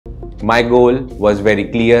My goal was very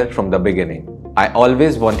clear from the beginning. I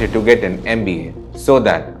always wanted to get an MBA so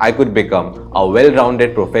that I could become a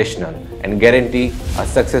well-rounded professional and guarantee a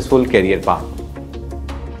successful career path.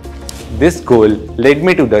 This goal led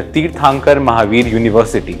me to the Teerthanker Mahaveer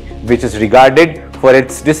University, which is regarded for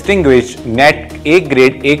its distinguished NET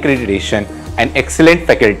A-grade accreditation and excellent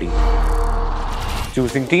faculty.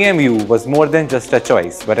 Choosing TMU was more than just a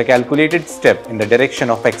choice, but a calculated step in the direction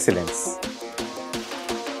of excellence.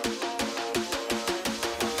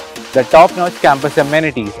 The top-notch campus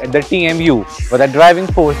amenities at the TMU were the driving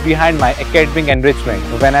force behind my academic enrichment.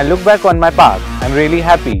 When I look back on my path, I'm really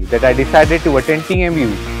happy that I decided to attend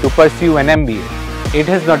TMU to pursue an MBA. It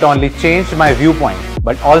has not only changed my viewpoint,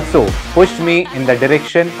 but also pushed me in the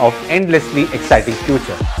direction of endlessly exciting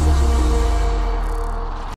future.